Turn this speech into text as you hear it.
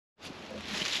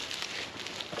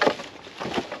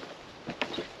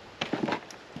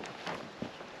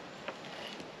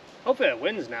hopefully that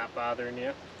wind's not bothering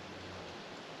you.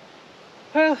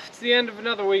 Well, it's the end of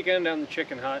another weekend down the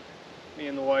chicken hut. Me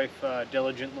and the wife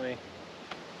diligently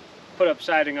put up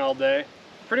siding all day.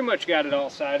 Pretty much got it all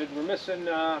sided. We're missing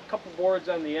a couple boards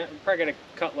on the end. We're probably gonna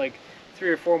cut like 3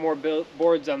 or 4 more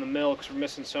boards on the mill because we're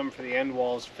missing some for the end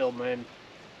walls to fill them in.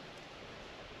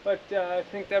 But I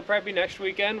think that'll probably be next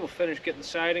weekend. We'll finish getting the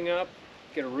siding up,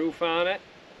 get a roof on it,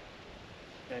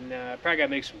 and probably gotta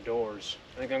make some doors.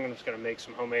 I think I'm just gonna make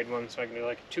some homemade ones so I can do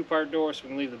like a 2-part door so we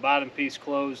can leave the bottom piece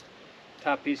closed,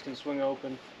 top piece can swing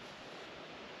open.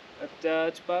 But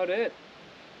that's about it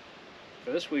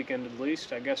for this weekend, at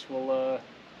least. I guess we'll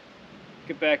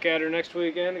get back at her next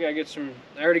weekend. I gotta get some.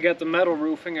 I already got the metal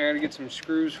roofing. I gotta get some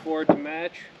screws for it to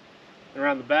match. And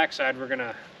around the back side, we're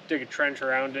gonna dig a trench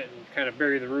around it and kind of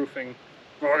bury the roofing.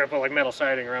 We're gonna put like metal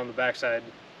siding around the back side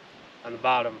on the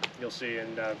bottom, you'll see,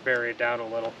 and bury it down a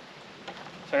little.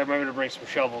 So I remember to bring some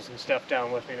shovels and stuff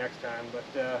down with me next time.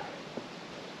 But I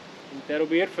think that'll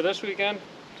be it for this weekend.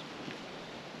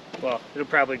 Well, it'll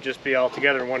probably just be all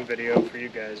together in one video for you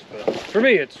guys, but for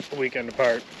me, it's a weekend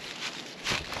apart.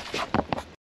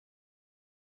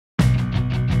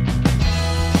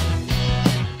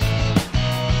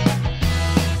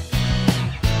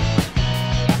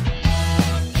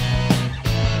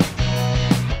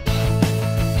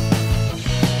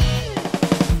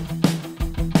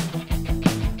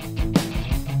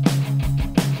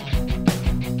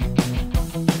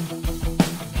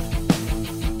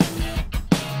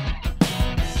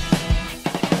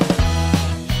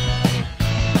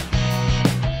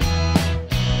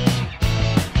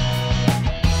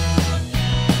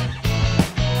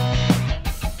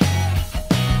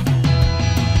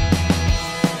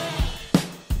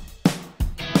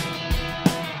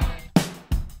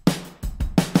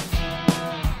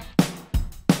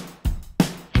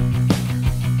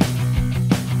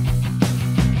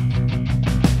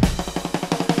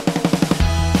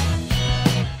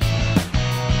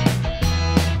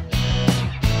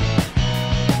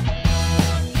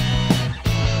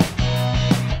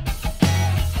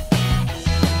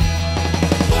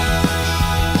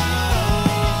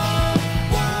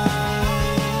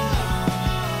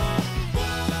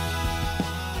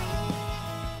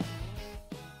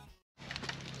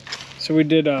 So we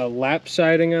did a lap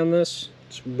siding on this.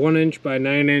 It's 1 inch by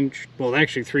 9 inch, well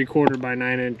actually 3/4 by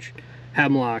 9 inch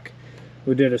hemlock.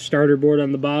 We did a starter board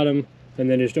on the bottom and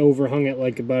then just overhung it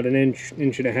like about an inch,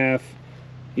 inch and a half.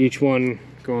 Each one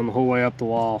going the whole way up the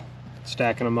wall,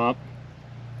 stacking them up.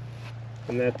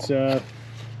 And that's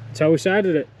how we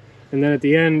sided it. And then at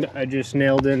the end, I just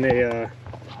nailed in a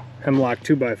hemlock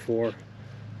 2x4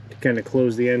 to kind of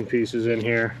close the end pieces in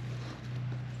here.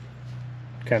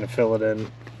 Kind of fill it in.